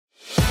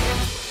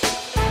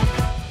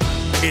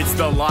It's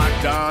the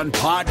Locked On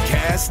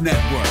Podcast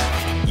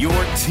Network, your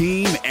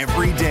team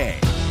every day.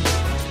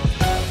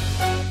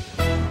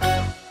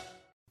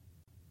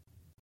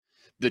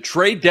 The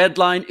trade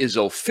deadline is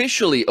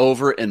officially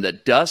over and the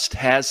dust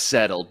has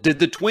settled. Did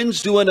the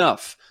Twins do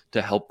enough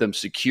to help them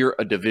secure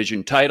a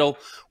division title?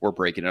 We're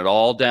breaking it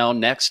all down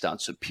next on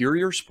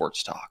Superior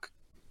Sports Talk.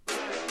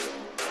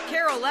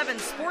 KARE 11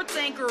 sports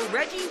anchor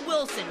Reggie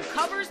Wilson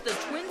covers the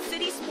Twin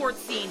City sports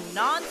scene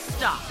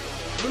nonstop.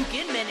 Luke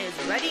Inman is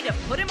ready to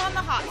put him on the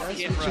hot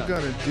seat. That's what you're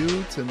going to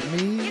do to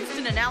me?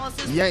 Instant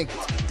analysis. Yanked.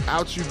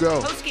 Out you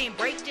go. Post-game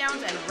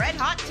breakdowns and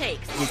red-hot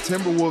takes. The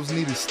Timberwolves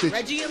need a stitch.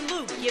 Reggie and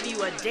Luke give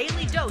you a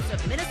daily dose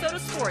of Minnesota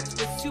sports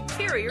with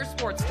Superior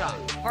Sports Talk.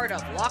 Part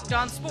of Locked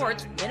On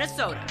Sports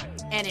Minnesota.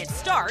 And it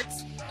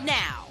starts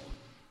now.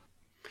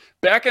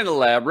 Back in the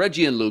lab,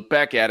 Reggie and Luke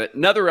back at it.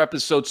 Another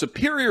episode,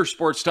 Superior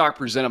Sports Talk,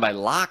 presented by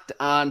Locked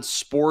On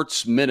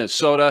Sports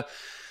Minnesota.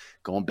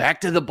 Going back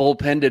to the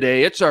bullpen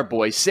today, it's our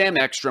boy Sam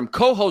Ekstrom,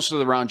 co-host of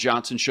the Ron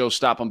Johnson Show,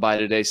 stopping by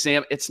today.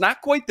 Sam, it's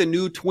not quite the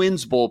new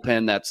Twins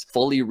bullpen that's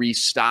fully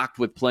restocked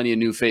with plenty of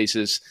new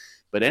faces,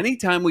 but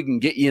anytime we can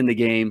get you in the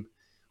game,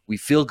 we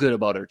feel good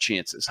about our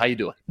chances. How you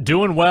doing?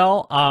 Doing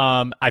well.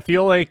 I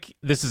feel like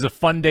this is a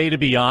fun day to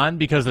be on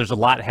because there's a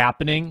lot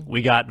happening.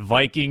 We got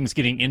Vikings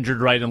getting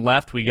injured right and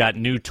left. We got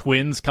new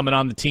Twins coming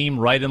on the team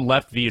right and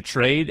left via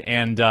trade.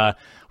 And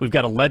we've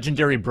got a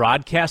legendary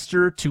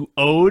broadcaster to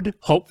ode,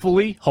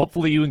 hopefully.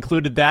 Hopefully you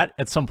included that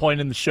at some point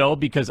in the show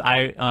because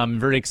I am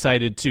very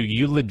excited to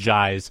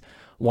eulogize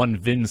one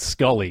Vin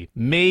Scully.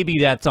 Maybe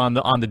that's on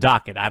the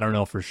docket. I don't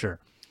know for sure.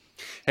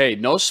 Hey,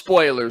 no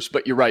spoilers,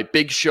 but you're right.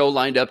 Big show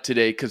lined up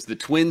today because the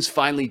Twins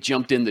finally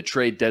jumped in the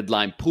trade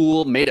deadline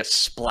pool, made a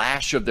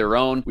splash of their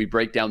own. We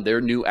break down their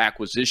new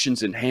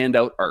acquisitions and hand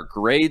out our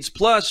grades,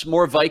 plus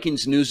more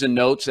Vikings news and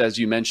notes, as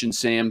you mentioned,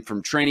 Sam,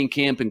 from training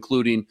camp,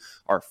 including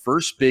our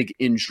first big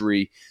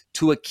injury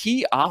to a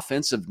key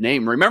offensive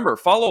name. Remember,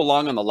 follow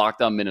along on the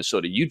Locked On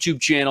Minnesota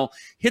YouTube channel.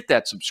 Hit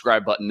that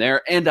subscribe button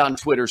there, and on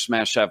Twitter,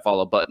 smash that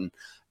follow button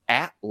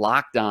at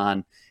Locked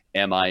On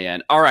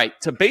MIN. All right,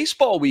 to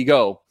baseball we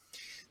go.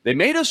 They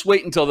made us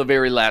wait until the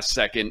very last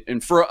second,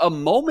 and for a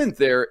moment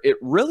there, it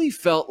really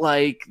felt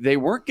like they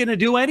weren't going to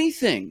do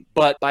anything.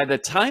 But by the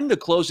time the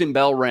closing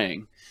bell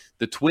rang,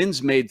 the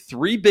Twins made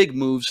three big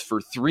moves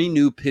for three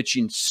new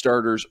pitching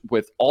starters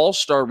with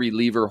all-star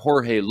reliever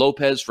Jorge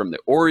Lopez from the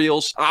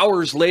Orioles.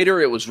 Hours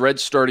later, it was Red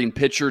starting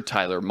pitcher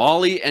Tyler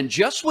Mahle, and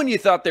just when you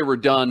thought they were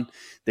done,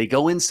 they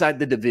go inside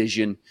the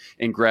division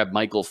and grab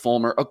Michael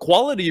Fulmer, a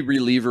quality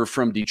reliever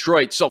from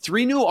Detroit. So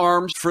three new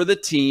arms for the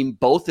team,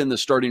 both in the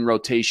starting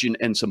rotation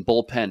and some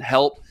bullpen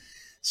help.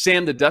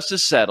 Sam, the dust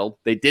is settled.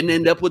 They didn't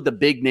end up with the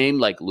big name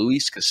like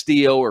Luis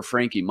Castillo or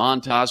Frankie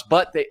Montas,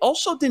 but they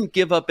also didn't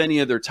give up any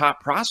of their top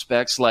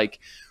prospects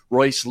like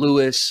Royce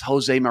Lewis,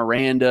 Jose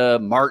Miranda,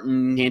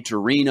 Martin,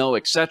 Cantorino,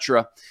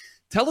 etc.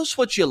 Tell us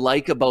what you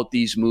like about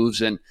these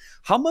moves and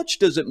how much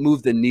does it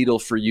move the needle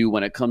for you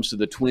when it comes to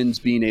the Twins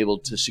being able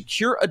to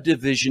secure a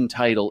division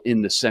title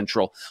in the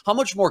Central? How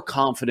much more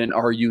confident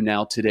are you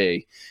now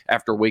today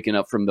after waking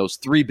up from those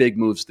three big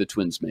moves the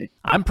Twins made?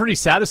 I'm pretty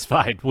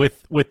satisfied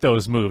with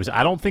those moves.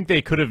 I don't think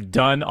they could have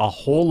done a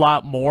whole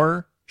lot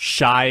more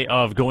shy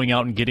of going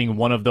out and getting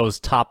one of those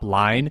top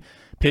line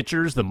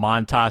pitchers, the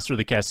Montas or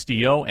the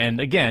Castillo.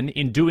 And again,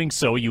 in doing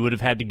so, you would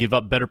have had to give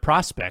up better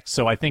prospects.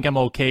 So I think I'm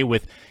okay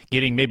with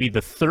getting maybe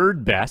the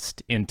third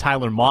best in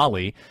Tyler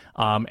Mahle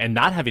and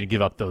not having to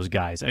give up those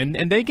guys. And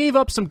they gave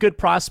up some good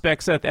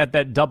prospects at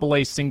that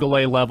AA, single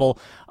A level.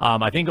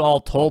 I think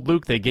all told,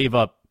 Luke, they gave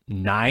up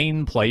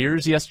 9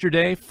 players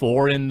yesterday,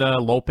 4 in the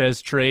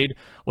Lopez trade.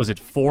 Was it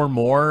 4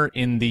 more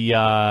in the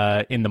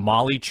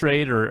Mahle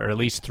trade, or at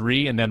least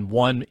 3, and then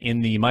 1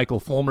 in the Michael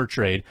Fulmer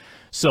trade?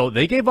 So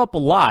they gave up a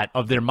lot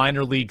of their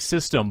minor league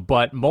system,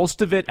 but most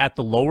of it at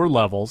the lower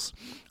levels.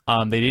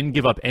 They didn't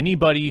give up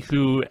anybody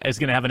who is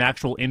going to have an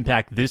actual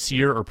impact this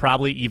year or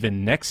probably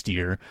even next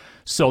year.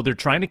 So they're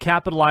trying to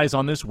capitalize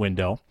on this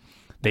window.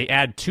 They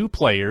add 2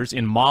 players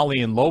in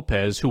Mahle and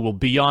Lopez who will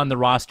be on the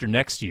roster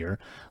next year.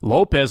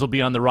 Lopez will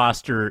be on the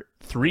roster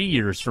 3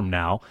 years from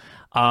now.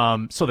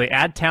 So they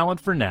add talent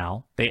for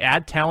now. They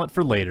add talent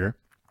for later.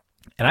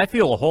 And I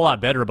feel a whole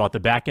lot better about the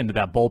back end of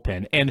that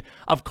bullpen. And,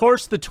 of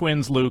course, the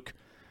Twins, Luke,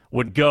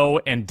 would go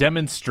and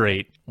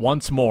demonstrate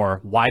once more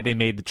why they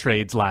made the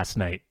trades last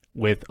night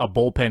with a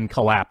bullpen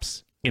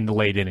collapse in the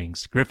late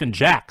innings. Griffin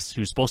Jax,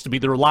 who's supposed to be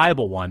the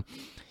reliable one,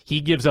 he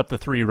gives up the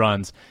 3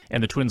 runs,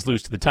 and the Twins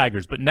lose to the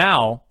Tigers. But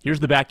now, here's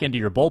the back end of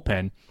your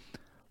bullpen.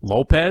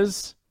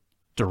 Lopez,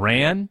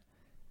 Duran,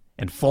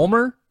 and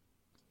Fulmer.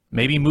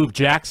 Maybe move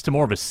Jax to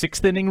more of a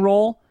 6th-inning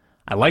role.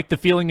 I like the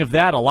feeling of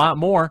that a lot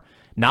more.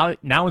 Now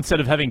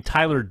instead of having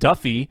Tyler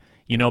Duffy,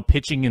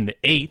 pitching in the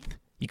 8th,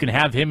 you can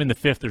have him in the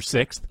 5th or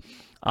 6th.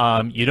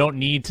 You don't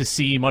need to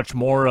see much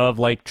more of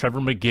like Trevor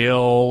McGill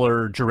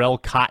or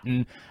Jarrell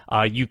Cotton.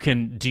 You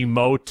can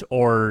demote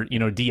or,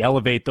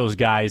 de-elevate those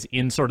guys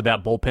in sort of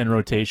that bullpen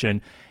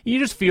rotation. You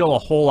just feel a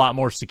whole lot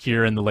more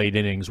secure in the late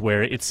innings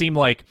where it seemed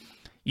like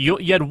you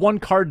had one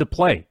card to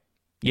play.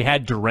 You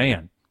had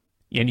Duran.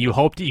 and you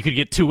hoped you could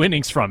get 2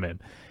 innings from him.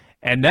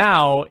 And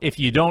now, if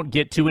you don't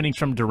get 2 innings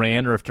from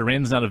Duran, or if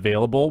Duran's not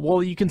available,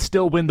 well, you can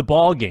still win the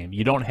ball game.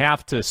 You don't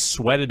have to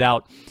sweat it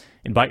out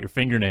and bite your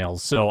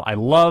fingernails. So I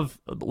love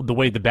the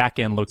way the back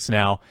end looks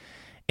now.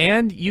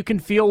 And you can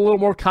feel a little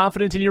more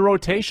confident in your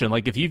rotation.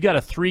 Like if you've got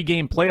a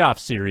 3-game playoff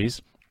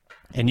series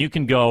and you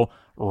can go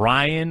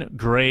Ryan,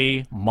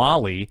 Gray,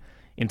 Molly,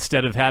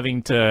 instead of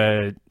having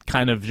to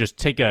kind of just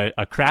take a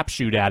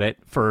crapshoot at it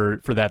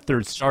for that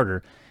third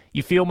starter,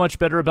 you feel much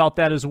better about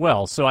that as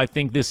well. So I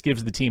think this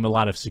gives the team a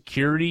lot of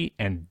security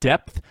and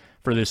depth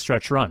for this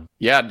stretch run.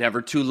 Yeah,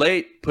 never too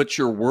late. Put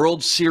your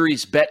World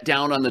Series bet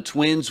down on the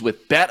Twins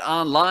with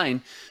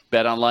BetOnline.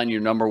 BetOnline,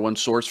 your number one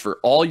source for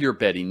all your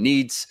betting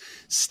needs,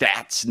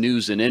 stats,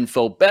 news, and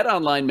info.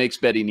 BetOnline makes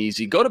betting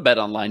easy. Go to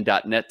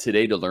betonline.net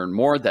today to learn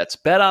more. That's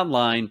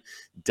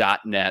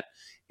betonline.net.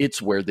 It's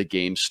where the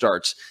game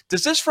starts.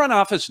 Does this front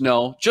office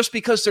know just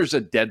because there's a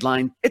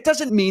deadline, it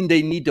doesn't mean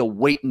they need to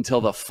wait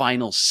until the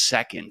final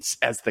seconds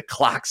as the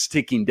clock's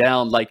ticking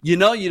down? Like, you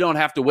don't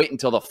have to wait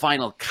until the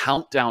final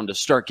countdown to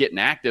start getting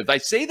active. I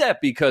say that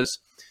because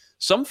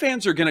some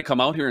fans are going to come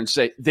out here and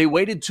say they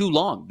waited too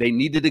long. They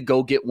needed to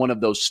go get one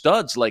of those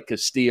studs like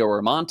Castillo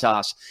or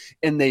Montas,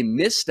 and they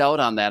missed out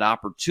on that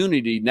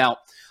opportunity. Now,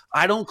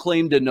 I don't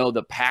claim to know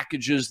the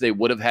packages they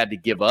would have had to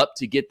give up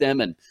to get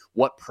them and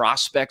what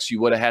prospects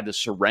you would have had to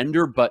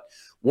surrender. But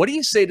what do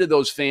you say to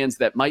those fans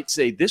that might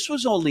say this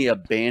was only a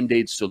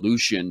Band-Aid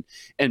solution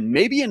and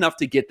maybe enough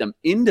to get them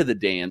into the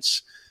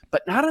dance,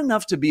 but not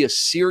enough to be a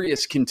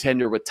serious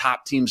contender with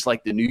top teams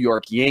like the New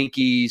York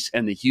Yankees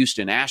and the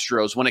Houston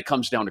Astros when it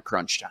comes down to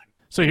crunch time?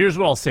 So here's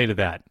what I'll say to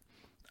that.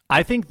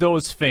 I think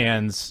those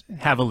fans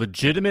have a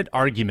legitimate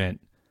argument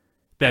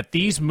that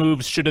these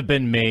moves should have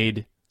been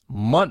made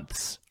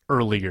months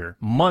earlier,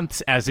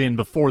 months as in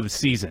before the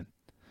season.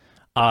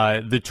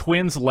 The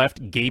Twins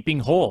left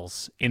gaping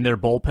holes in their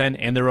bullpen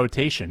and their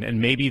rotation,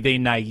 and maybe they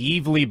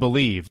naively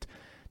believed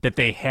that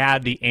they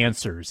had the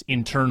answers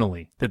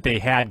internally, that they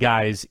had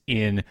guys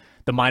in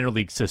the minor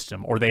league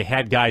system, or they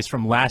had guys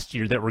from last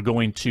year that were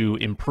going to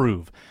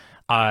improve.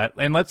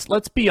 And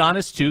let's be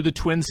honest, too, the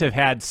Twins have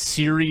had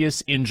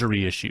serious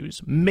injury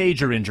issues,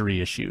 major injury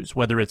issues,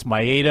 whether it's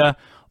Maeda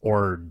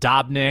or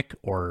Dobnik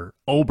or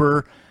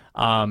Ober.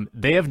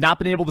 They have not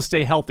been able to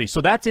stay healthy, so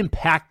that's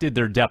impacted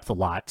their depth a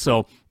lot.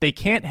 So they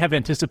can't have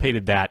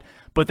anticipated that,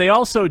 but they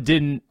also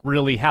didn't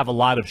really have a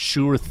lot of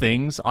sure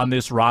things on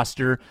this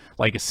roster,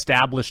 like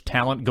established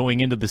talent going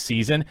into the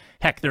season.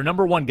 Heck, their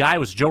number one guy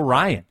was Joe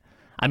Ryan.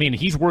 I mean,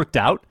 he's worked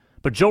out,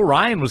 but Joe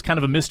Ryan was kind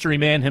of a mystery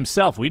man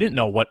himself. We didn't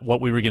know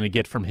what we were going to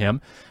get from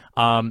him.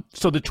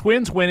 So the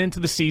Twins went into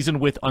the season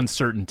with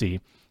uncertainty.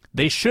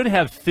 They should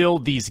have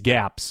filled these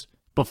gaps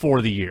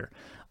before the year.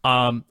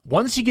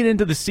 Once you get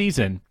into the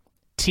season,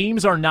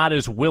 teams are not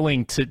as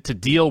willing to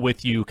deal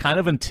with you kind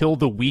of until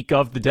the week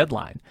of the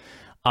deadline,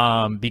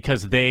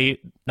 because they,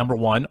 number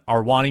one,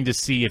 are wanting to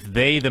see if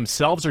they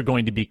themselves are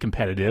going to be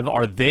competitive.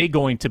 Are they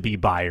going to be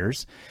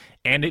buyers?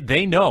 And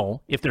they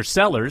know if they're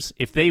sellers,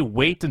 if they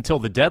wait until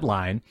the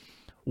deadline,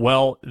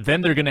 well,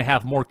 then they're going to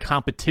have more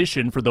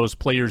competition for those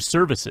players'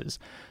 services.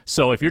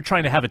 So if you're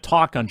trying to have a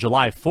talk on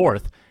July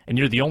 4th and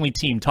you're the only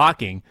team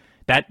talking,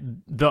 that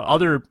the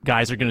other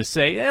guys are going to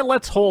say,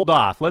 let's hold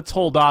off. Let's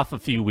hold off a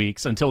few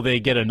weeks until they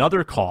get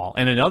another call,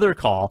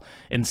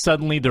 and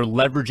suddenly they're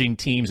leveraging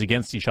teams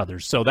against each other.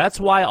 So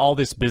that's why all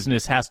this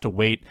business has to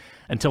wait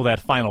until that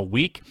final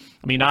week.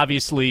 I mean,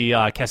 obviously,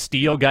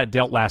 Castillo got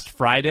dealt last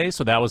Friday,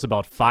 so that was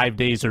about 5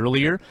 days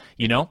earlier.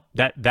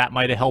 That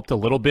might have helped a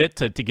little bit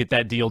to get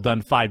that deal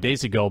done 5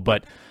 days ago.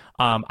 But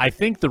I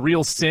think the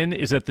real sin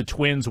is that the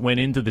Twins went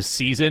into the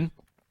season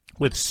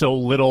with so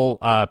little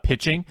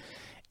pitching.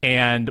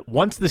 And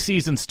once the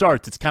season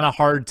starts, it's kind of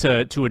hard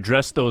to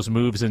address those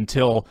moves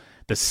until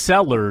the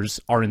sellers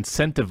are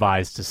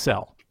incentivized to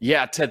sell.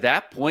 Yeah, to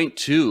that point,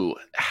 too,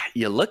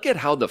 you look at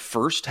how the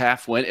first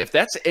half went. If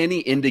that's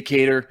any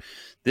indicator,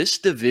 this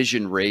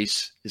division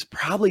race is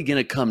probably going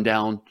to come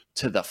down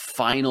to the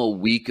final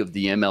week of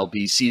the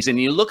MLB season.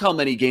 You look how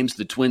many games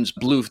the Twins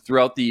blew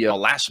throughout the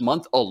last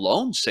month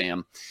alone,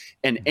 Sam,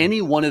 and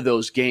any one of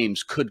those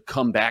games could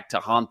come back to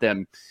haunt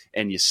them.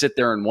 And you sit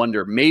there and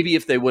wonder, maybe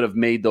if they would have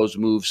made those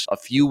moves a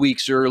few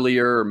weeks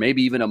earlier, or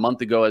maybe even a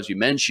month ago, as you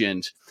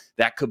mentioned,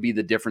 that could be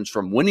the difference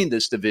from winning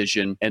this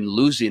division and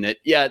losing it.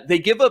 Yeah, they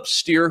give up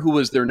Steer, who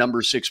was their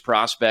number 6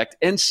 prospect,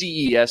 and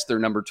CES, their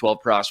number 12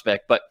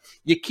 prospect, but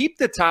you keep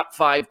the top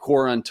 5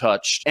 core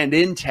untouched and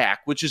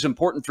intact, which is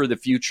important for the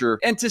future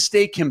and to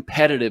stay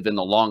competitive in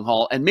the long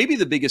haul. And maybe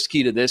the biggest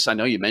key to this, I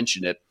know you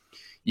mentioned it,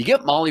 you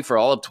get Molly for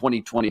all of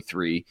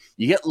 2023.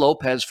 You get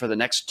Lopez for the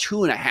next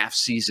 2.5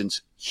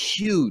 seasons.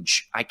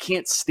 Huge. I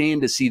can't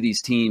stand to see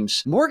these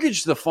teams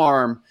mortgage the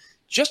farm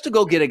just to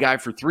go get a guy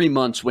for 3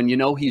 months when you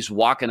know he's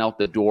walking out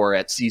the door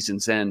at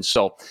season's end.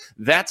 So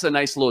that's a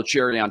nice little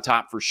cherry on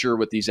top for sure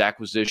with these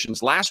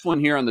acquisitions. Last one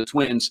here on the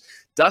Twins.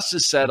 Dust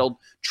is settled.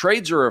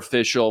 Trades are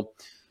official.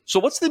 So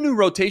what's the new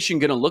rotation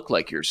going to look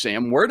like here,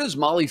 Sam? Where does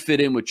Molly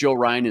fit in with Joe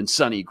Ryan and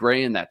Sonny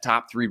Gray in that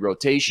top 3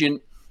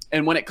 rotation?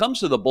 And when it comes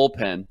to the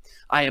bullpen,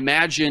 I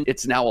imagine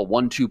it's now a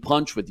 1-2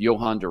 punch with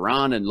Johan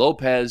Duran and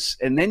Lopez,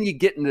 and then you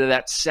get into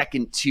that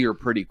second tier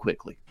pretty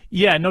quickly.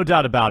 Yeah, no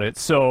doubt about it.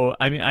 So,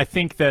 I mean, I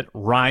think that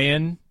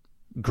Ryan,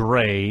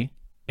 Gray,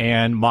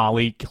 and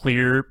Molly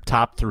clear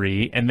top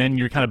three, and then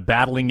you're kind of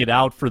battling it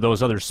out for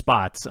those other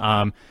spots.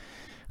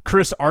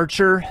 Chris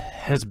Archer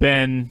has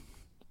been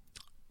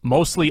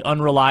mostly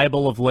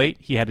unreliable of late.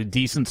 He had a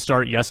decent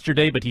start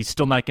yesterday, but he's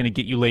still not going to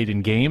get you late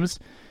in games.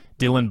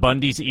 Dylan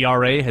Bundy's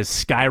ERA has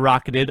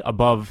skyrocketed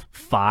above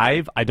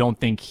 5. I don't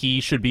think he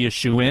should be a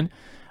shoo-in.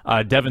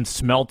 Devin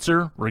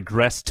Smeltzer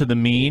regressed to the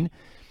mean.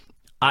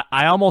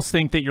 I almost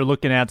think that you're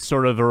looking at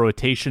sort of a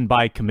rotation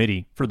by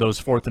committee for those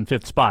 4th and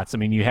 5th spots. I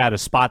mean, you had a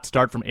spot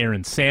start from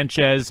Aaron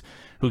Sanchez,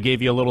 who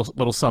gave you a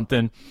little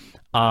something.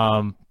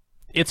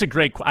 It's a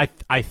great.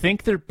 I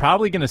think they're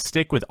probably going to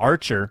stick with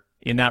Archer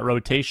in that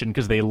rotation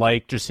because they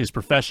like just his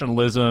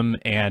professionalism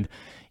and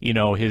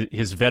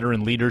his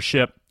veteran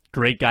leadership.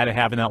 Great guy to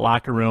have in that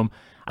locker room.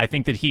 I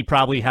think that he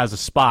probably has a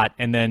spot,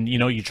 and then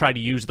you try to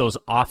use those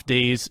off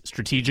days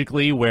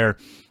strategically where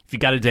if you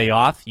got a day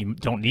off, you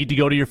don't need to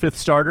go to your 5th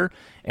starter,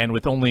 and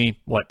with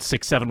only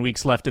 6-7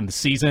 weeks left in the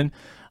season,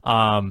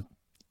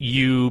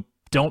 you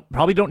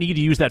probably don't need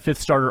to use that 5th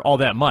starter all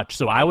that much.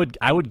 So I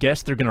would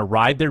guess they're going to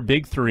ride their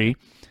big 3,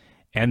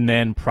 and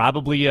then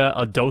probably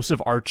a dose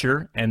of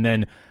Archer, and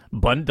then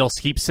they'll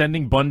keep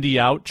sending Bundy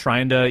out,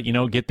 trying to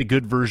get the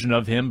good version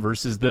of him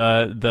versus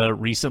the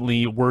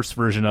recently worse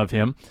version of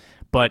him.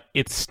 But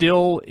it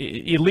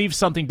leaves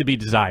something to be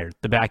desired,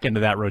 the back end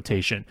of that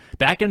rotation.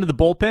 Back end of the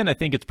bullpen, I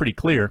think it's pretty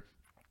clear.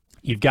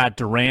 You've got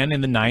Duran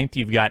in the 9th.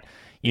 You've got,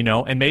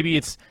 and maybe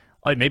it's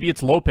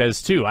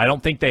Lopez too. I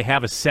don't think they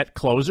have a set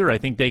closer. I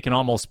think they can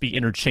almost be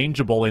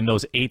interchangeable in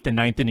those 8th and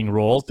 9th inning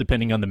roles,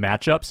 depending on the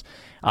matchups.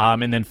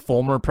 And then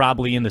Fulmer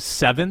probably in the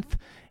 7th.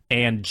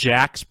 And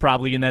Jack's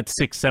probably in that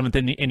 6th,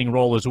 7th inning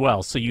role as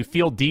well. So you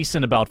feel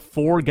decent about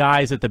 4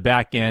 guys at the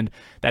back end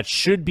that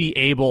should be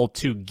able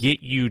to get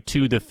you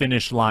to the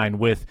finish line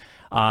with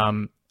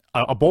a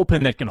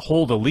bullpen that can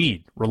hold a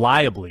lead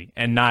reliably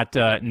and not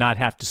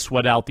have to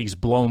sweat out these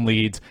blown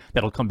leads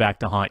that'll come back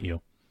to haunt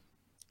you.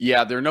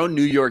 Yeah, there are no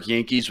New York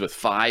Yankees with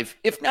 5,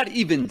 if not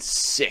even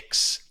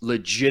 6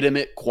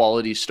 legitimate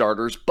quality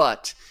starters,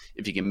 but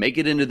if you can make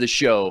it into the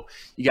show,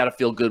 you got to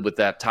feel good with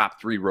that top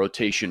 3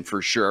 rotation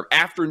for sure.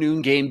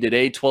 Afternoon game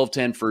today,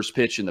 12:10 first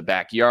pitch in the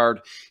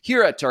backyard.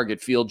 Here at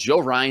Target Field, Joe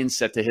Ryan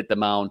set to hit the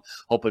mound,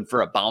 hoping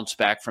for a bounce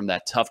back from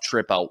that tough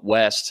trip out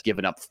west,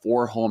 giving up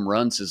 4 home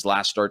runs his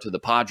last start to the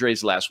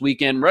Padres last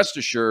weekend. Rest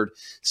assured,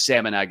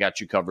 Sam and I got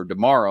you covered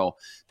tomorrow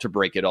to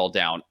break it all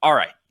down. All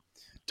right,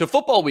 to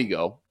football we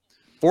go.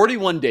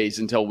 41 days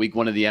until week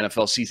 1 of the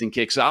NFL season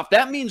kicks off.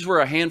 That means we're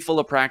a handful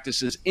of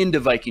practices into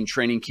Viking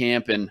training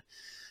camp, and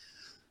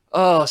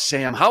oh,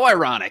 Sam, how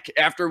ironic.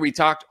 After we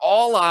talked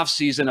all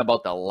offseason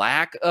about the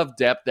lack of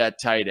depth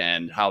at tight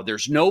end, how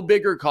there's no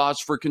bigger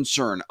cause for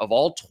concern of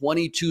all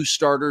 22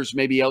 starters,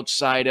 maybe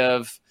outside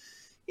of,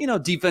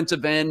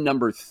 defensive end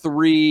number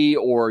 3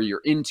 or your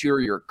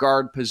interior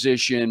guard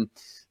position,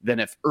 than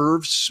if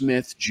Irv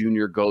Smith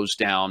Jr. goes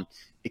down.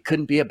 It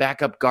couldn't be a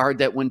backup guard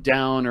that went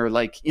down or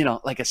like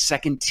a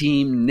second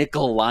team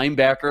nickel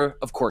linebacker.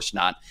 Of course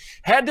not.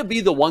 Had to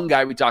be the one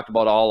guy we talked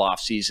about all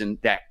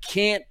offseason that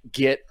can't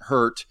get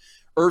hurt.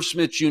 Irv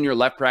Smith Jr.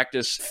 left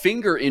practice,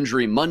 finger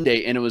injury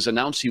Monday, and it was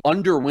announced he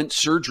underwent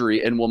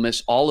surgery and will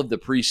miss all of the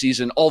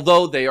preseason,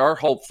 although they are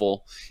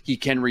hopeful he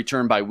can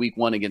return by week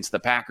 1 against the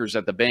Packers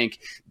at the bank.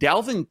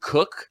 Dalvin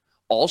Cook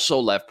also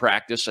left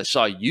practice. I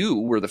saw you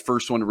were the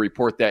first one to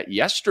report that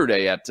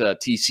yesterday at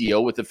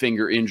TCO with a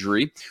finger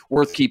injury.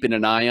 Worth keeping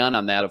an eye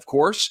on that, of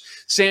course.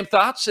 Sam,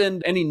 thoughts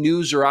and any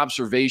news or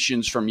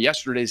observations from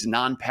yesterday's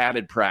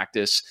non-padded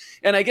practice?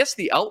 And I guess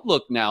the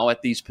outlook now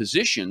at these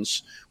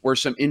positions where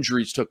some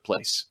injuries took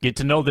place. Get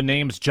to know the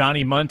names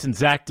Johnny Munt and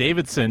Zach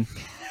Davidson.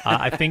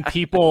 I think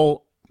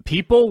people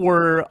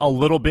were a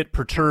little bit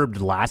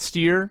perturbed last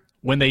year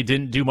when they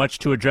didn't do much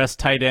to address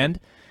tight end.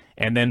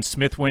 And then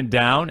Smith went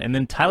down, and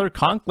then Tyler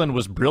Conklin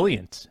was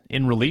brilliant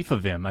in relief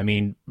of him. I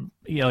mean,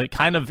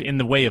 kind of in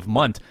the way of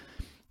Munt.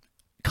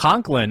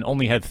 Conklin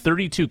only had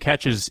 32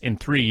 catches in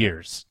 3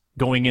 years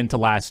going into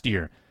last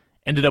year.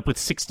 Ended up with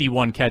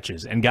 61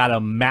 catches and got a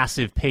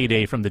massive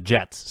payday from the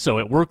Jets. So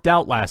it worked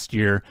out last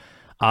year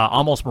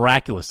almost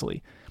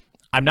miraculously.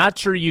 I'm not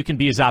sure you can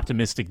be as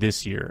optimistic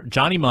this year.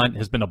 Johnny Munt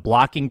has been a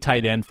blocking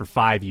tight end for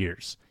 5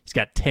 years. He's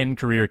got 10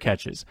 career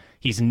catches.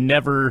 He's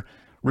never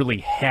really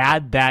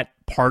had that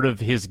part of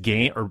his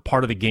game or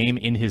part of the game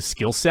in his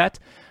skill set.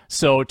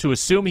 So to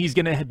assume he's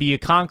going to be a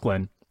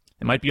Conklin,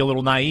 it might be a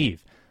little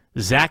naive.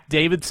 Zach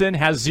Davidson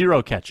has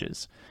 0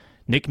 catches.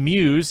 Nick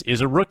Muse is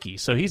a rookie,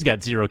 so he's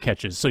got 0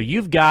 catches. So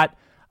you've got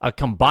a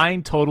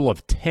combined total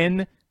of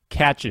 10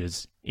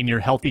 catches in your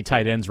healthy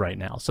tight ends right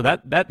now. So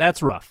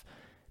that's rough.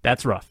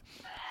 That's rough.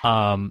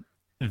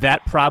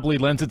 That probably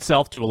lends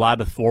itself to a lot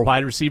of 4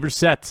 wide receiver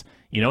sets,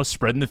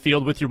 spreading the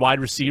field with your wide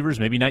receivers,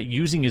 maybe not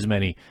using as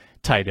many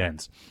tight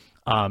ends.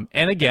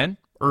 And again,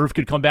 Irv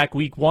could come back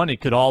week 1.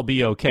 It could all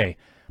be okay.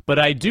 But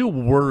I do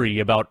worry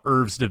about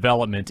Irv's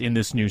development in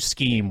this new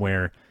scheme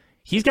where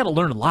he's got to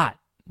learn a lot.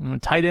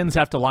 Tight ends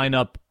have to line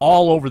up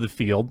all over the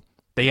field.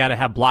 They got to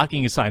have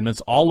blocking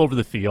assignments all over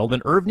the field,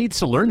 and Irv needs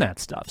to learn that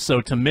stuff.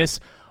 So to miss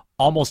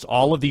almost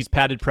all of these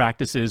padded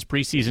practices,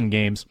 preseason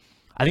games,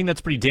 I think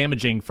that's pretty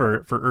damaging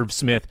for Irv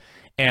Smith,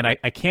 and I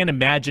can't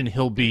imagine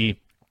he'll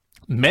be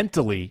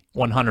mentally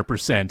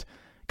 100%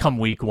 come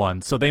week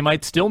one. So they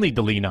might still need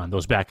to lean on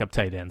those backup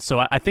tight ends.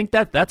 So I think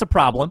that's a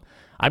problem.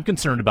 I'm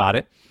concerned about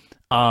it.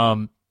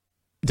 Dalvin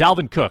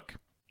Cook,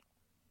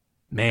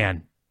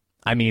 man,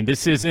 I mean,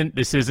 this isn't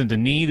a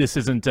knee, this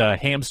isn't a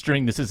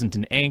hamstring, this isn't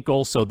an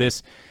ankle, so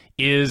this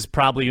is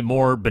probably a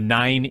more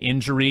benign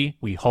injury,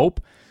 we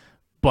hope.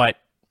 But,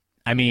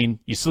 I mean,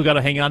 you still got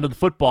to hang on to the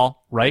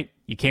football, right?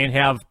 You can't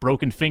have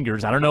broken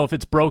fingers. I don't know if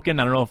it's broken,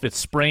 I don't know if it's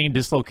sprained,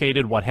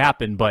 dislocated, what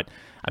happened, but,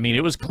 I mean,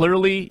 it was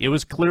clearly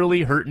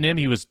hurting him.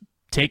 He was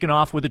taken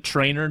off with a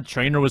trainer. The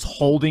trainer was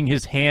holding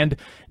his hand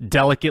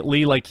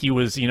delicately like he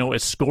was,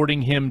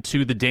 escorting him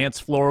to the dance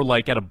floor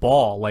like at a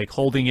ball, like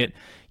holding it,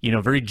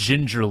 very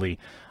gingerly.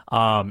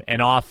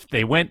 And off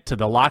they went to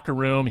the locker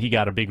room. He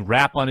got a big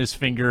wrap on his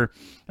finger,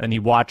 and he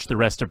watched the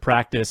rest of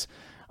practice.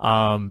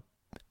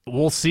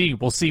 We'll see.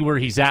 We'll see where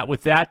he's at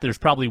with that. There's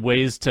probably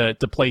ways to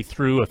play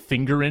through a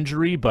finger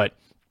injury, but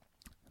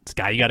this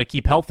guy you got to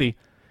keep healthy.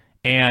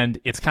 And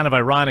it's kind of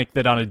ironic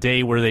that on a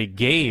day where they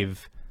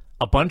gave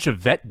a bunch of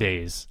vet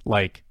days,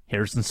 like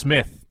Harrison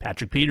Smith,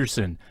 Patrick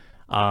Peterson,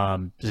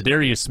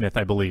 Zadarius Smith,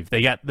 I believe.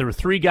 There were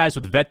 3 guys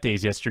with vet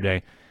days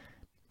yesterday.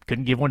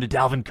 Couldn't give one to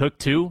Dalvin Cook,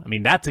 too? I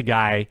mean, that's a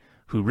guy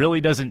who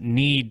really doesn't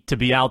need to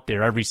be out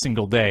there every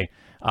single day.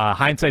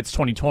 Hindsight's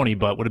 20/20,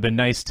 but would have been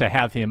nice to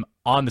have him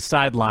on the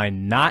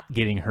sideline, not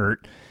getting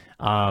hurt,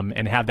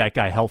 and have that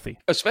guy healthy.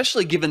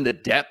 Especially given the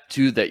depth,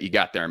 too, that you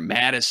got there.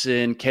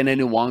 Madison, Kene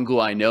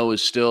Nwangu, I know,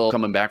 is still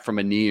coming back from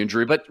a knee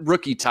injury, but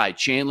rookie Ty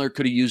Chandler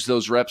could have used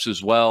those reps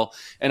as well.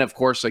 And, of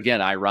course,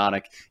 again,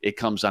 ironic, it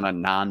comes on a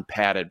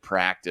non-padded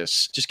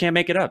practice. Just can't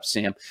make it up,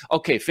 Sam.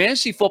 Okay,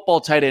 fantasy football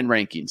tight end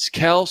rankings.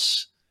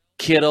 Kels,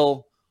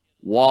 Kittle,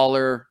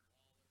 Waller,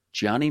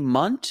 Johnny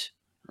Munt,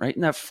 right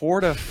in that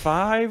 4 to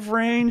 5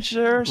 range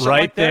there. Something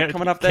right like there, that,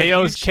 coming off that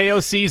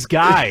KOC's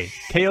guy,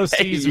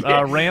 KOC's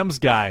Rams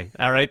guy.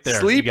 Right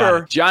there,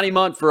 sleeper Johnny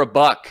Munt for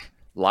 $1.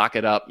 Lock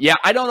it up. Yeah,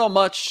 I don't know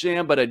much,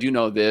 Sam, but I do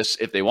know this.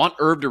 If they want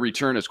Irv to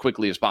return as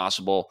quickly as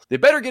possible, they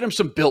better get him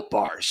some Built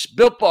Bars.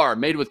 Built Bar,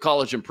 made with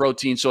collagen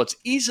protein, so it's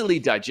easily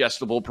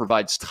digestible,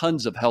 provides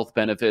tons of health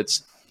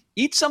benefits.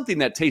 Eat something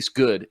that tastes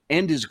good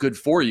and is good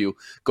for you.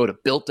 Go to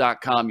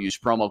Built.com, use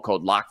promo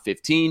code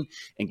LOCKED15,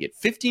 and get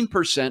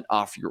 15%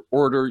 off your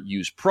order.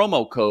 Use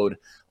promo code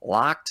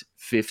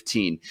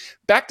LOCKED15.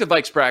 Back to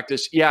Vikes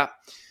practice. Yeah,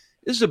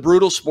 this is a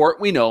brutal sport.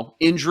 We know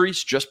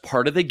injuries just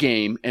part of the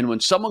game. And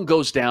when someone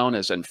goes down,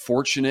 as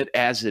unfortunate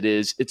as it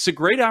is, it's a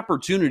great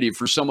opportunity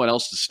for someone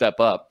else to step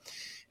up.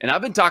 And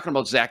I've been talking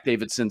about Zach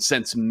Davidson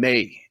since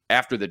May.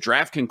 After the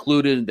draft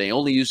concluded, they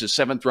only used a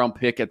 7th-round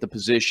pick at the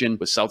position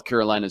with South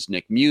Carolina's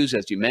Nick Muse,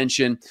 as you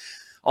mentioned.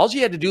 All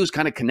you had to do is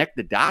kind of connect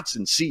the dots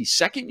and see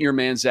second-year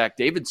man Zach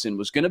Davidson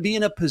was going to be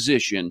in a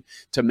position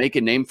to make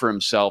a name for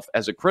himself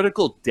as a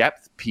critical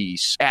depth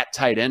piece at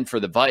tight end for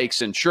the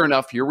Vikes. And sure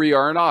enough, here we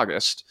are in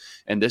August,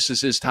 and this is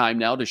his time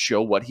now to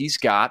show what he's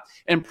got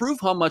and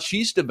prove how much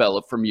he's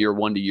developed from year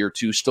 1 to year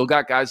 2. Still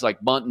got guys like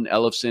Bunt and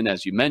Ellefson,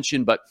 as you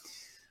mentioned, but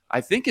I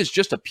think is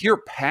just a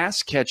pure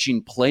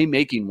pass-catching,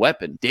 playmaking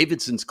weapon.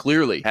 Davidson's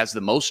clearly has the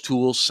most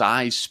tools,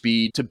 size,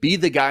 speed to be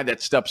the guy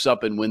that steps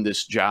up and win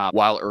this job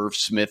while Irv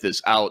Smith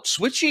is out.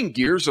 Switching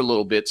gears a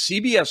little bit,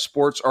 CBS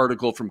Sports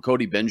article from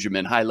Cody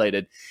Benjamin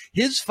highlighted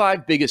his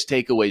 5 biggest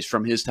takeaways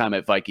from his time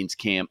at Vikings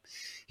camp.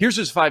 Here's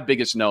his 5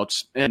 biggest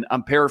notes, and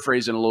I'm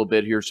paraphrasing a little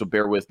bit here, so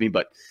bear with me,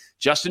 but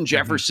Justin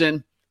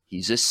Jefferson,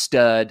 he's a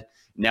stud.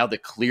 Now the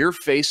clear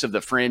face of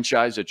the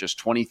franchise at just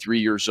 23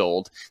 years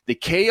old. The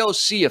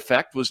KOC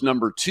effect was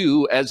number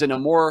 2, as in a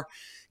more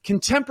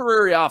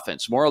contemporary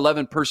offense, more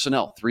 11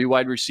 personnel, 3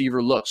 wide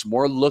receiver looks,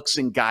 more looks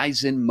and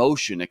guys in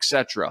motion,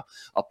 etc.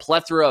 A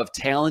plethora of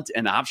talent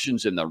and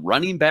options in the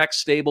running back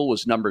stable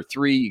was number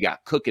 3. You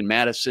got Cook and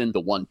Madison,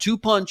 the 1-2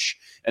 punch,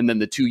 and then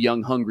the 2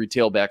 young, hungry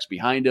tailbacks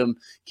behind him,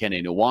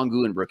 Kene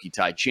Nwangu and rookie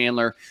Ty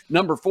Chandler.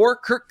 Number 4,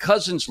 Kirk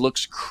Cousins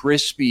looks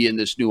crispy in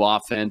this new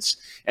offense,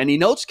 and he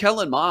notes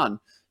Kellen Mond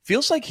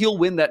feels like he'll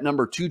win that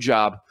number 2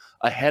 job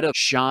ahead of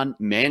Sean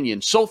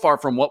Mannion so far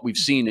from what we've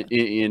seen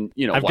in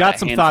I've got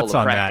some thoughts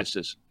on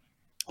practices.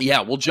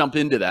 Yeah, we'll jump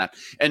into that.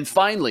 And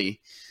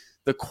finally,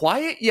 the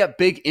quiet yet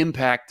big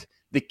impact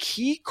the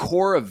key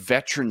core of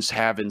veterans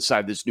have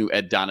inside this new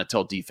Ed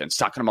Donatel defense.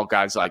 Talking about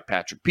guys like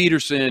Patrick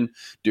Peterson,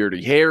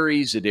 Dirty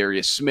Harry,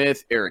 Zadarius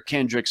Smith, Eric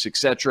Kendricks,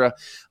 etc.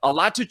 A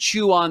lot to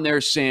chew on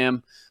there,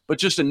 Sam, but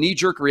just a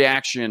knee-jerk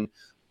reaction.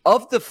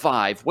 Of the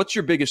 5, what's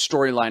your biggest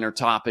storyline or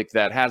topic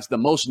that has the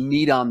most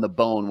meat on the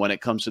bone when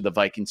it comes to the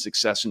Vikings'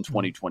 success in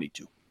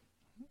 2022?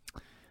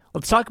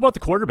 Let's talk about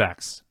the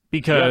quarterbacks,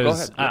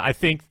 because I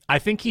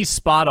think he's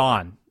spot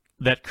on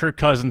that Kirk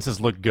Cousins has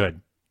looked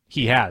good.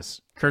 He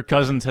has. Kirk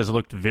Cousins has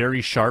looked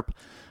very sharp.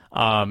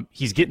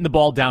 He's getting the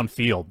ball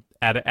downfield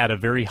at a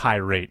very high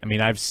rate. I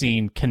mean, I've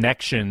seen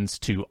connections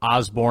to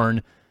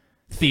Osborne,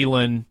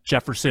 Thielen,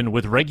 Jefferson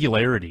with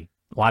regularity.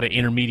 A lot of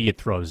intermediate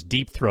throws,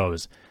 deep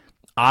throws.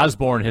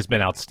 Osborne has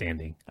been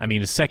outstanding. I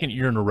mean, his second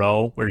year in a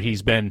row where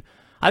he's been,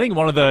 I think,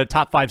 one of the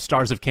top 5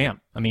 stars of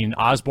camp. I mean,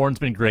 Osborne's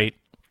been great.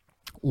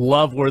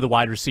 Love where the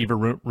wide receiver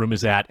room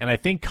is at. And I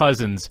think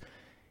Cousins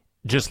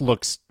just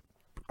looks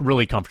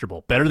really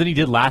comfortable. Better than he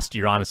did last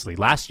year, honestly.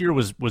 Last year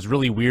was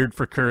really weird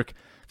for Kirk.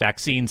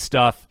 Vaccine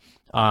stuff,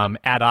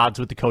 at odds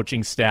with the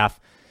coaching staff.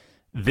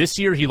 This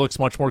year he looks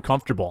much more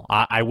comfortable.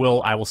 I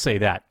will say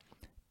that.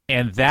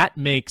 And that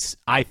makes,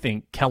 I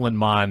think, Kellen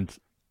Mond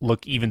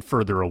look even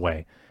further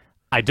away.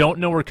 I don't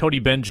know where Cody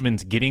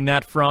Benjamin's getting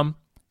that from.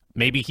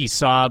 Maybe he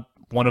saw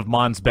one of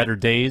Mond's better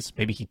days.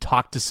 Maybe he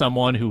talked to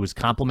someone who was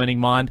complimenting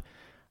Mond.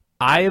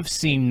 I have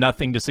seen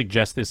nothing to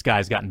suggest this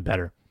guy's gotten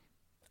better.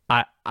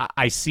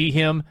 I see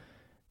him,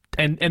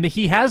 and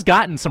he has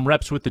gotten some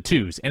reps with the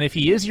twos. And if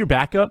he is your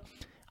backup,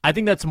 I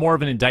think that's more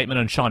of an indictment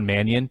on Sean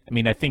Mannion. I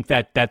mean, I think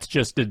that's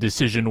just a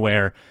decision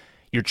where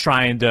you're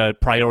trying to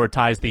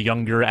prioritize the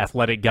younger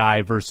athletic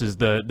guy versus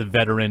the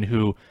veteran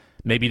who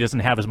maybe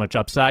doesn't have as much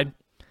upside.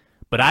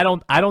 But I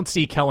don't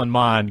see Kellen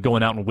Mond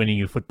going out and winning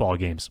you football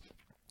games.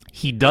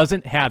 He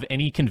doesn't have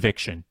any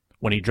conviction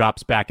when he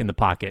drops back in the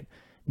pocket.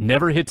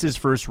 Never hits his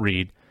first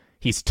read.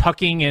 He's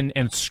tucking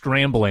and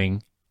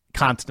scrambling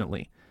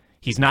constantly.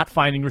 He's not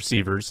finding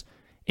receivers.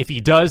 If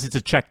he does, it's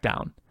a check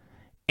down.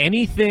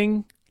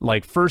 Anything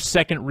like first,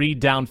 second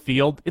read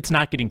downfield, it's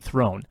not getting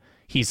thrown.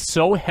 He's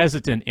so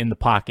hesitant in the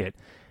pocket.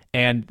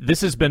 And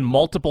this has been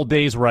multiple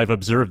days where I've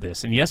observed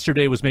this. And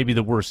yesterday was maybe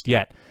the worst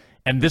yet.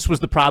 And this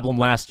was the problem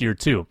last year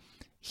too.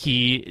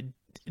 He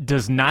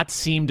does not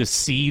seem to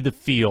see the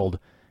field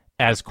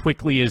as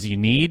quickly as you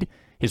need.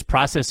 His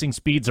processing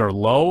speeds are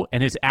low,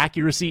 and his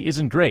accuracy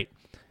isn't great.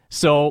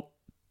 So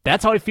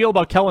that's how I feel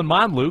about Kellen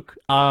Mond, Luke.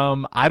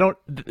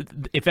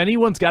 If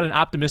anyone's got an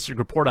optimistic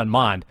report on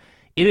Mond,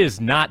 it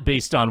is not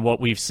based on what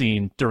we've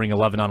seen during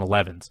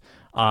 11-on-11s.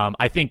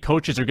 I think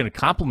coaches are going to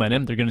compliment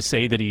him. They're going to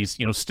say that he's,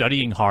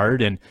 studying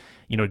hard and,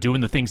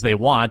 doing the things they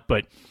want.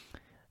 But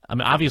I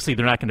mean, obviously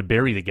they're not going to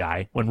bury the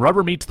guy. When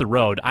rubber meets the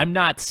road, I'm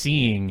not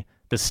seeing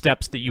the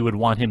steps that you would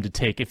want him to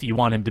take if you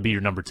want him to be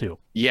your number 2.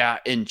 Yeah,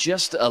 and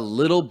just a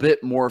little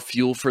bit more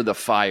fuel for the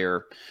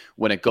fire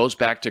when it goes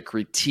back to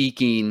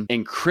critiquing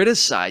and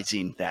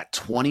criticizing that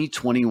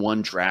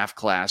 2021 draft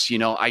class.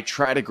 I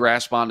try to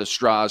grasp onto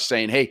straws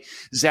saying, hey,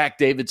 Zach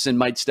Davidson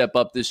might step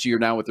up this year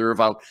now with Irv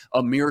out.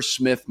 Amir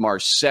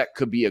Smith-Marset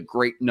could be a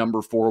great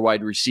number 4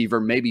 wide receiver,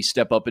 maybe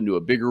step up into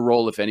a bigger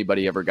role if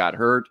anybody ever got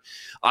hurt.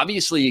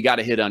 Obviously, you got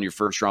to hit on your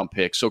first-round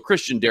pick. So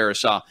Christian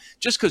Darrisaw,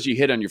 just because you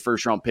hit on your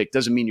first-round pick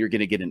doesn't mean you're going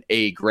to get an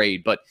A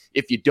grade. But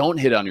if you don't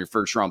hit on your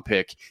first-round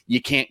pick,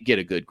 you can't get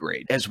a good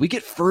grade. As we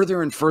get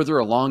further and further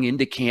along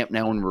into camp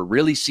now, and we're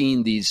really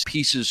seeing these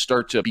pieces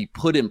start to be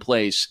put in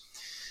place,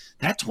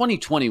 that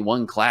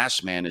 2021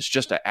 class, man, is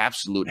just an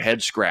absolute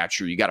head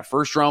scratcher. You got a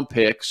first-round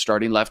pick,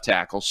 starting left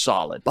tackle,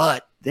 solid.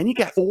 But then you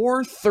got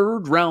 4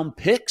 third-round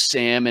picks,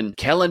 Sam, and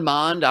Kellen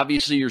Mond,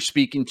 obviously you're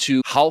speaking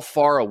to how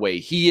far away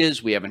he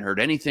is. We haven't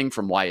heard anything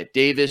from Wyatt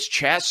Davis.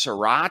 Chaz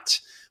Surratt,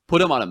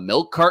 put him on a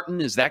milk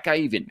carton. Is that guy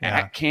even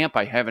at camp?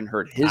 I haven't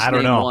heard his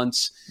name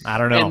once. I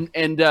don't know.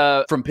 And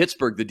from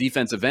Pittsburgh, the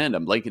defensive end,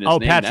 I'm liking his name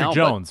Patrick now.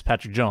 Jones.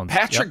 Patrick Jones.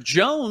 Patrick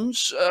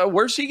Jones,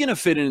 where's he going to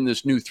fit in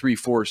this new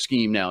 3-4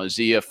 scheme now? Is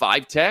he a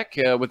 5 tech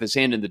with his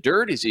hand in the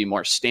dirt? Is he a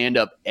more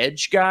stand-up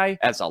edge guy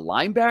as a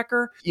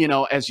linebacker?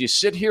 As you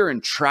sit here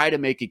and try to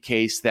make a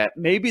case that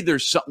maybe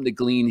there's something to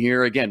glean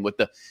here, again, with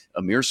the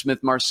Amir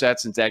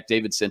Smith-Marsets and Zach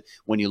Davidson,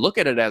 when you look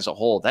at it as a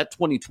whole, that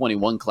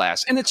 2021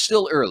 class, and it's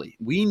still early.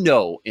 We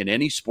know in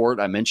any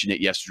sport, I mentioned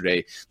it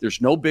yesterday,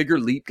 there's no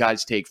bigger leap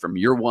guys take from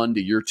year 1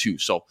 to year 2.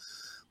 So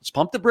let's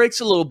pump the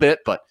brakes a little bit.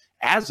 But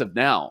as of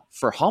now,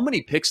 for how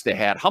many picks they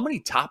had, how many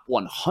top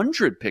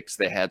 100 picks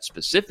they had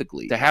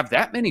specifically, to have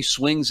that many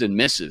swings and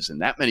misses and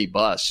that many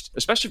busts,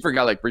 especially for a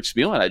guy like Rick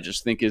Spielman, I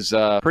just think is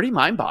pretty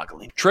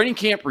mind-boggling. Training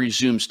camp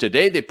resumes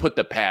today. They put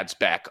the pads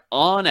back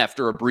on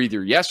after a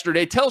breather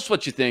yesterday. Tell us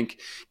what you think.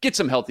 Get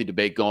some healthy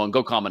debate going.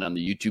 Go comment on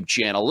the YouTube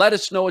channel. Let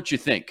us know what you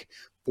think.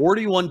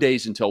 41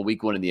 days until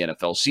week 1 in the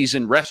NFL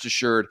season. Rest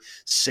assured,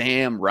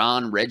 Sam,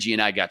 Ron, Reggie,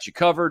 and I got you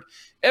covered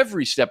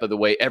every step of the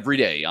way, every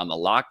day on the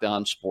Locked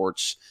On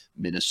Sports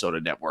Minnesota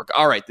Network.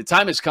 All right, the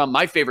time has come.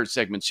 My favorite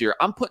segments here.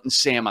 I'm putting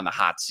Sam on the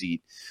hot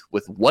seat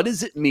with What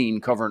Does It Mean,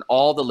 covering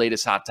all the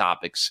latest hot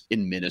topics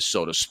in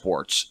Minnesota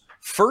sports.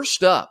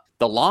 First up,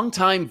 the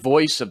longtime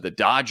voice of the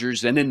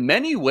Dodgers, and in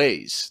many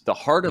ways, the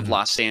heart of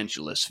Los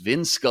Angeles,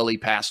 Vin Scully,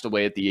 passed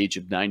away at the age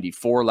of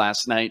 94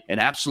 last night. An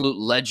absolute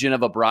legend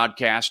of a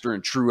broadcaster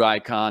and true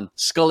icon.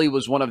 Scully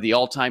was one of the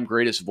all-time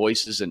greatest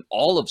voices in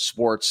all of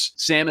sports.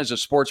 Sam is a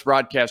sports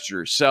broadcaster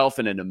yourself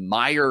and an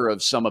admirer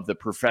of some of the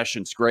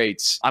profession's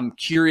greats. I'm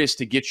curious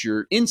to get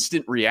your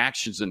instant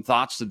reactions and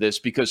thoughts to this,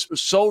 because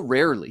so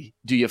rarely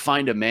do you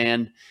find a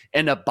man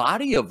and a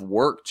body of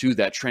work, too,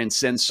 that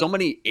transcends so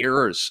many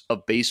eras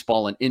of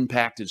baseball and in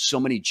impacted so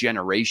many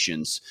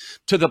generations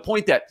to the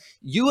point that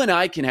you and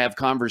I can have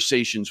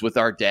conversations with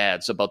our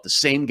dads about the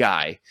same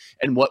guy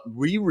and what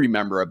we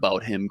remember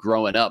about him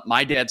growing up.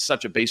 My dad's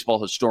such a baseball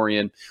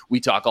historian. We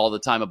talk all the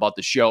time about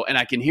the show, and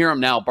I can hear him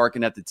now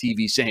barking at the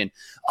TV saying,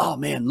 "Oh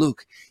man,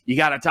 Luke, you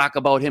got to talk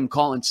about him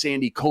calling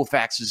Sandy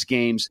Koufax's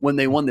games when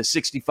they won the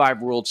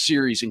 65 World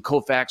Series and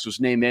Koufax was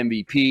named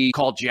MVP,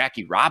 called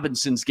Jackie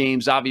Robinson's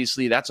games.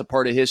 Obviously, that's a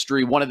part of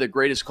history. One of the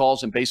greatest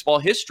calls in baseball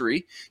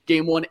history.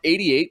 Game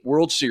 188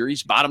 World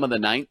Series, bottom of the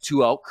ninth,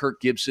 2-out,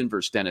 Kirk Gibson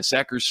versus Dennis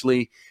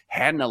Eckersley.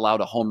 Hadn't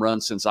allowed a home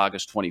run since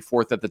August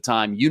 24th at the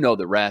time. You know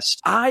the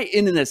rest. I,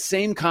 in the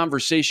same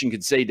conversation,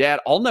 could say, Dad,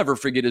 I'll never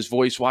forget his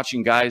voice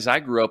watching guys I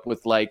grew up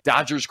with like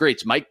Dodgers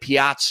greats, Mike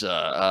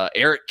Piazza,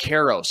 Eric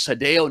Karros,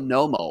 Hideo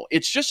Nomo.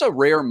 It's just a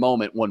rare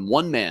moment when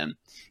one man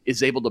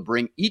is able to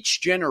bring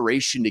each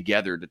generation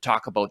together to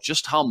talk about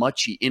just how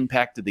much he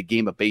impacted the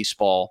game of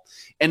baseball,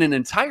 and an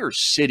entire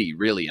city,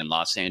 really, in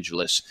Los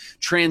Angeles,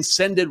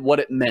 transcended what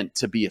it meant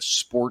to be a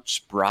sports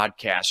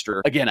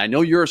broadcaster. Again, I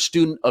know you're a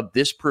student of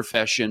this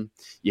profession.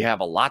 You have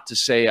a lot to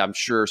say, I'm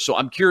sure. So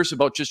I'm curious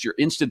about just your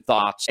instant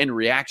thoughts and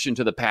reaction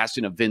to the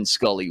passing of Vin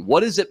Scully.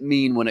 What does it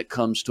mean when it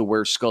comes to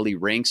where Scully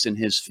ranks in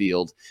his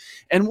field?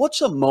 And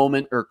what's a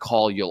moment or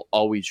call you'll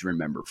always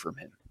remember from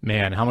him?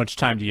 Man, how much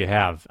time do you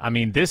have? I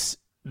mean, this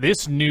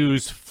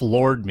news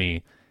floored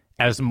me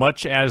as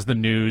much as the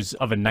news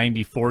of a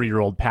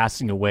 94-year-old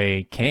passing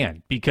away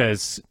can,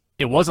 because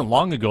it wasn't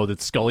long ago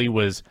that Scully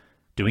was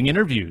doing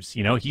interviews.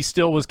 You know, he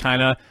still was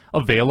kind of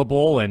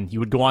available, and he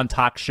would go on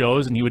talk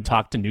shows and he would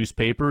talk to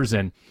newspapers,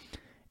 and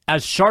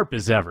as sharp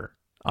as ever.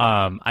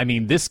 I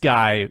mean, this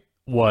guy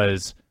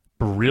was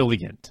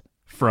brilliant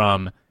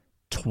from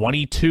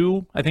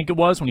 22, I think it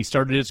was, when he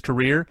started his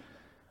career,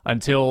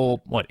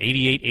 until,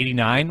 88,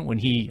 89, when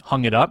he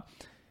hung it up.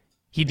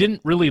 He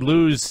didn't really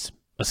lose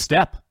a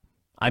step.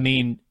 I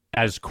mean,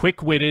 as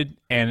quick-witted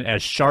and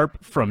as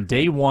sharp from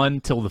day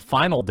one till the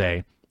final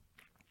day,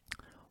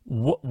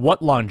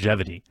 what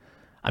longevity.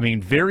 I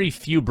mean, very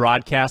few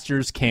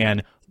broadcasters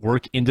can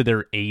work into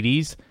their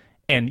 80s,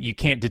 and you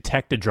can't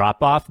detect a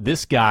drop-off.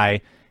 This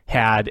guy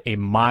had a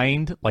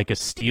mind like a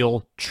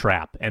steel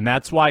trap, and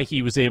that's why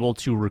he was able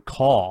to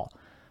recall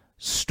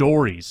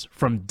stories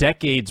from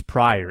decades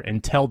prior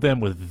and tell them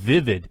with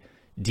vivid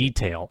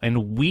detail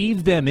and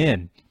weave them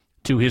in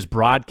to his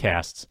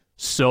broadcasts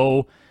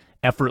so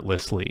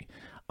effortlessly.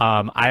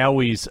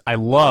 I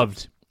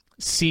loved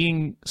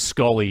seeing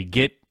Scully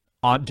get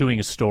on doing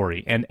a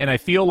story, and I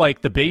feel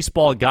like the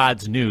baseball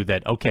gods knew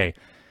that, okay,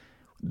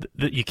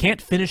 you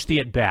can't finish the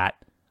at-bat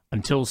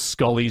until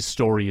Scully's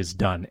story is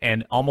done,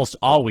 and almost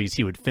always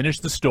he would finish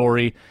the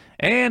story,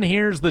 and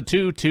here's the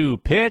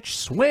 2-2 pitch,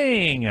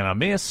 swing, and a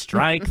miss,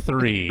 strike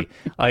three.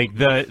 Like,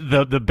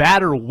 the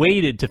batter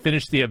waited to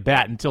finish the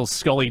at-bat until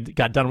Scully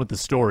got done with the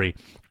story.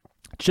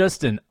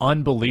 Just an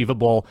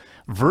unbelievable,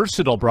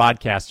 versatile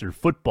broadcaster.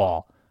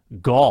 Football,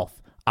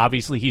 golf.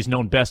 Obviously, he's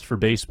known best for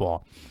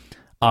baseball.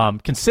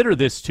 Consider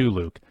this too,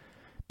 Luke.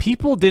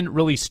 People didn't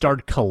really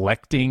start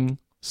collecting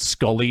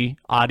Scully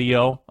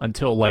audio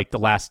until like the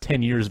last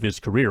 10 years of his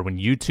career, when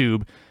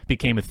YouTube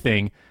became a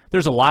thing.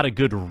 There's a lot of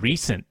good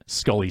recent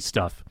Scully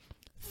stuff.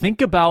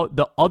 Think about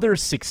the other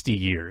 60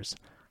 years.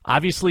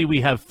 Obviously,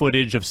 we have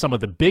footage of some of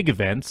the big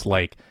events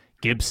like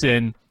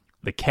Gibson,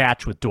 the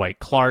catch with Dwight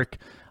Clark,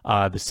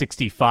 the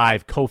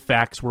 65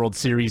 Koufax World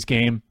Series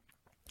game.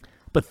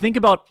 But think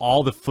about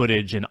all the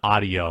footage and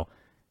audio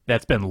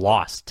that's been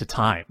lost to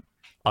time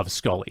of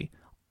Scully.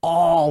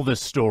 All the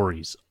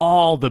stories,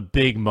 all the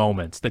big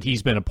moments that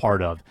he's been a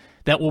part of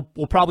that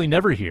we'll probably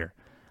never hear.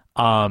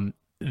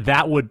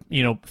 That would,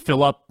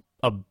 fill up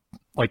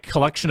a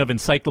collection of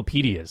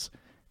encyclopedias.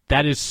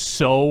 That is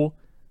so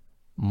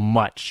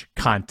much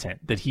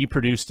content that he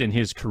produced in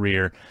his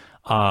career.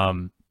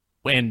 And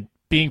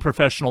being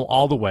professional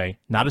all the way,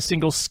 not a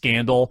single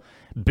scandal,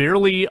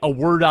 barely a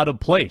word out of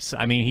place.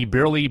 I mean, he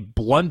barely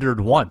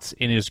blundered once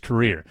in his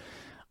career.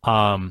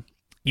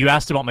 You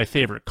asked about my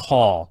favorite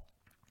call.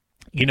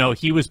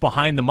 He was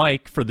behind the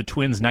mic for the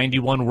Twins'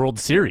 91 World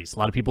Series. A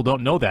lot of people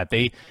don't know that.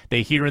 They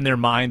hear in their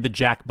mind the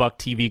Jack Buck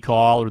TV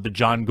call or the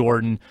John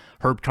Gordon,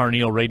 Herb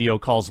Carneal radio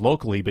calls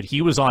locally, but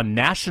he was on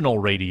national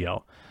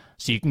radio.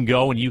 So you can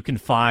go and you can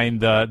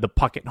find the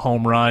Puckett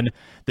home run,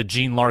 the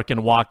Gene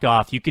Larkin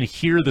walk-off. You can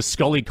hear the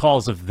Scully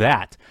calls of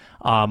that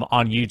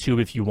on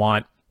YouTube if you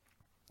want.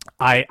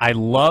 I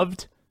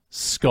loved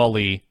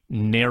Scully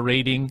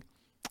narrating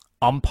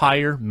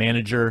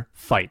umpire-manager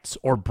fights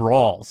or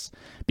brawls,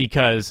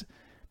 because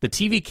the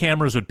TV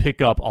cameras would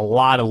pick up a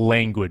lot of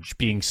language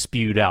being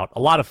spewed out,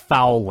 a lot of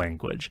foul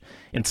language.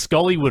 And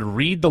Scully would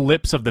read the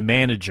lips of the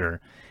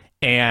manager,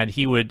 and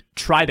he would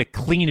try to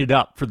clean it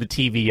up for the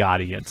TV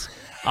audience.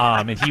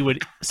 And he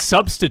would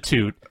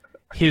substitute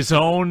his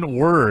own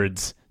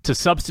words to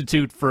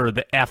substitute for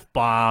the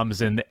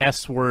F-bombs and the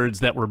S-words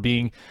that were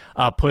being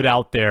put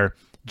out there.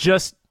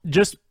 Just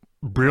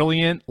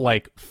brilliant,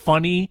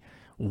 funny,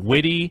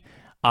 witty,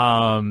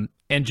 and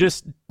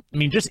just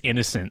just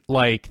innocent.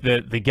 Like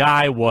the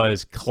guy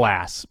was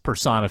class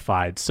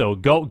personified. So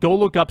go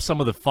look up some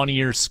of the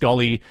funnier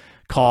Scully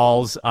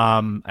calls.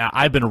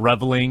 I've been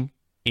reveling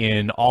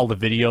in all the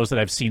videos that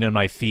I've seen in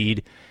my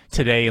feed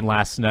today and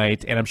last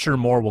night, and I'm sure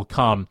more will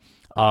come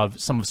of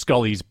some of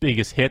Scully's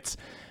biggest hits.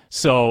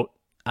 So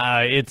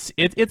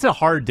it's a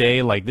hard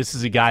day. Like, this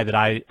is a guy that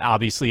I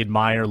obviously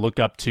admire, look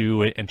up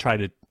to, and try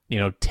to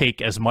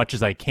take as much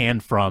as I can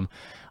from.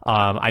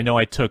 I know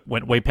I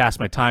went way past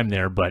my time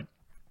there, but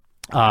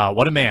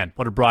what a man,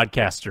 what a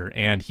broadcaster,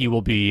 and he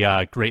will be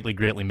greatly,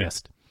 greatly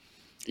missed.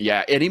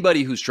 Yeah,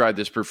 anybody who's tried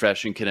this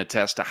profession can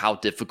attest to how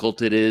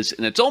difficult it is,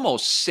 and it's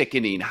almost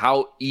sickening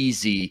how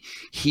easy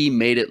he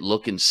made it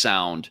look and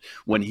sound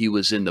when he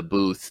was in the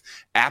booth.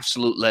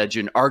 Absolute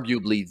legend,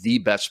 arguably the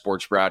best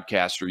sports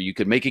broadcaster. You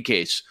could make a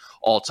case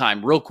all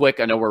time. Real quick,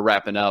 I know we're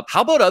wrapping up.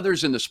 How about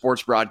others in the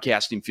sports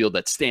broadcasting field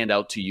that stand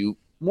out to you,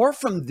 more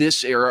from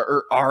this era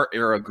or our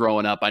era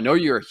growing up? I know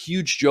you're a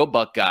huge Joe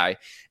Buck guy,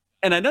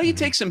 and I know you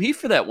take some heat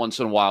for that once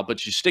in a while,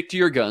 but you stick to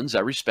your guns.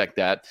 I respect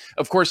that.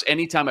 Of course,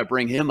 anytime I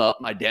bring him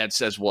up, my dad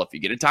says, well, if you're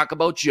going to talk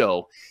about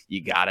Joe,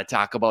 you got to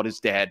talk about his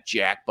dad,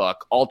 Jack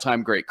Buck,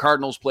 all-time great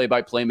Cardinals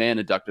play-by-play man,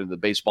 inducted into the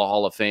Baseball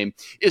Hall of Fame.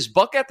 Is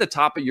Buck at the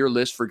top of your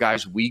list for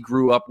guys we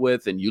grew up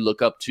with and you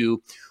look up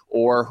to?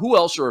 Or who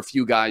else are a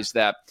few guys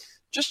that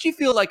just you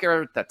feel like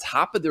are at the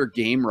top of their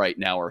game right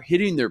now or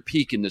hitting their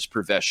peak in this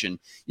profession?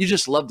 You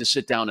just love to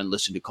sit down and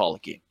listen to call a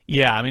game.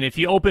 Yeah, I mean, if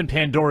you open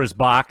Pandora's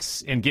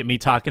box and get me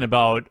talking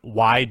about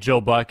why Joe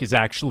Buck is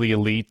actually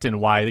elite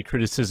and why the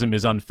criticism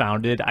is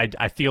unfounded,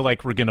 I feel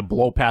like we're going to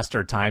blow past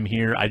our time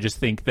here. I just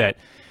think that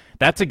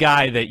that's a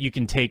guy that you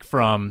can take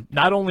from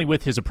not only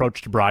with his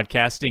approach to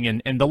broadcasting,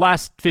 and the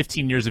last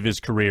 15 years of his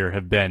career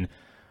have been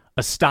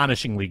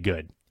astonishingly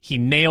good. He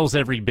nails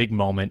every big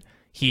moment.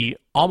 He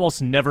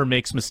almost never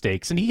makes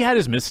mistakes, and he had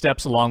his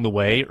missteps along the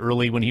way.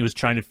 Early when he was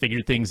trying to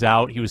figure things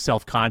out, he was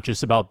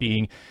self-conscious about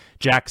being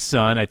Jack's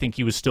son. I think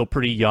he was still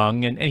pretty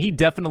young, and he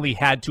definitely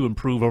had to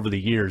improve over the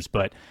years.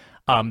 But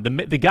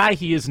the guy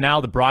he is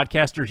now, the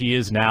broadcaster he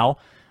is now,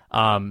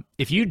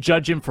 if you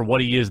judge him for what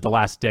he is the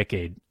last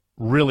decade,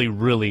 really,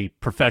 really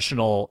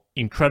professional,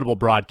 incredible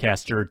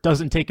broadcaster,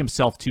 doesn't take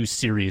himself too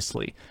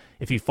seriously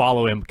if you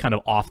follow him kind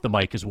of off the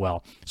mic as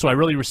well. So I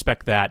really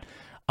respect that.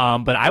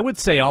 But I would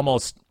say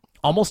almost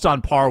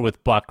on par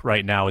with Buck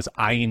right now is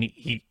Ian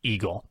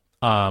Eagle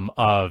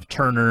of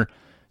Turner,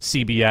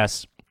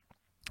 CBS.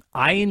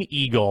 Ian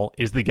Eagle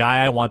is the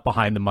guy I want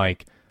behind the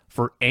mic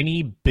for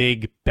any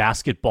big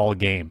basketball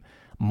game.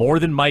 More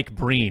than Mike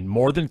Breen,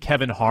 more than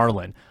Kevin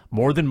Harlan,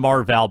 more than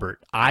Marv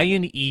Albert.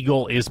 Ian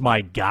Eagle is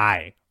my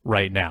guy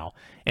right now.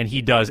 And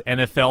he does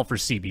NFL for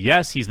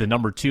CBS. He's the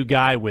number 2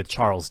 guy with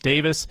Charles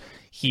Davis.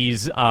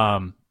 He's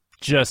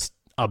just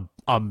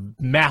a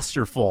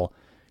masterful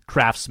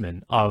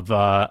craftsman of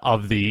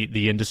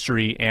the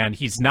industry, and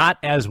he's not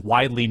as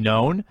widely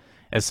known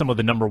as some of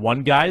the number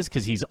 1 guys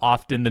because he's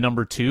often the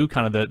number 2,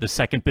 kind of the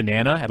second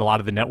banana at a lot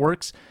of the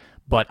networks.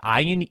 But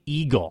Ian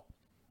Eagle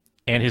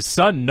and his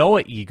son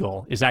Noah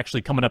Eagle is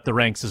actually coming up the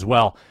ranks as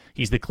well.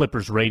 He's the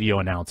Clippers radio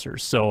announcer.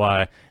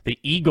 So the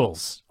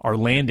Eagles are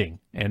landing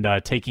and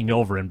taking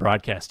over in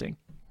broadcasting.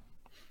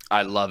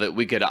 I love it.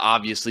 We could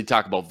obviously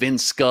talk about Vin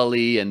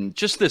Scully and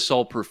just this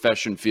whole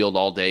profession field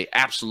all day.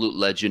 Absolute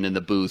legend in the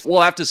booth.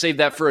 We'll have to save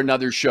that for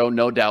another show,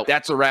 no doubt.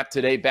 That's a wrap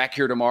today. Back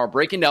here tomorrow,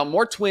 breaking down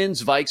more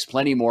Twins, Vikes,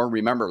 plenty more.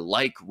 Remember,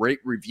 like, rate,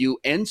 review,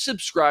 and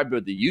subscribe to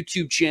the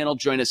YouTube channel.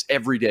 Join us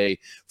every day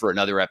for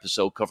another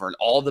episode covering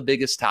all the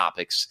biggest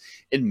topics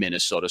in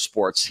Minnesota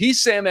sports.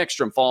 He's Sam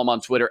Ekstrom. Follow him on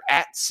Twitter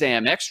at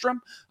Sam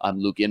Ekstrom. I'm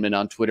Luke Inman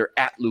on Twitter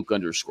at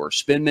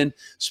Luke_Spinman.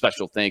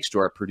 Special thanks to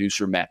our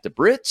producer, Matt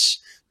DeBritz.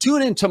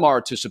 Tune in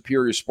tomorrow to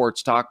Superior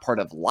Sports Talk, part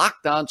of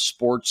Locked On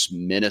Sports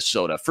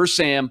Minnesota. For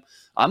Sam,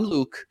 I'm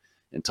Luke.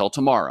 Until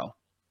tomorrow,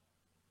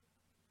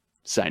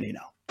 signing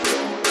out.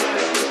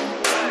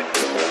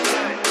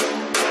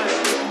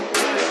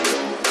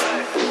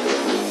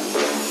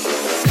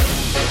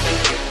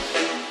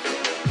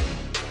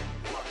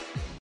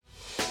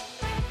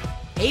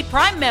 Hey,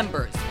 Prime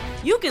members,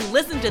 you can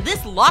listen to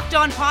this Locked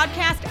On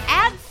podcast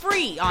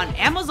ad-free on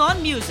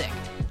Amazon Music.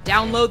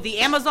 Download the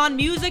Amazon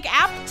Music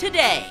app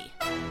today.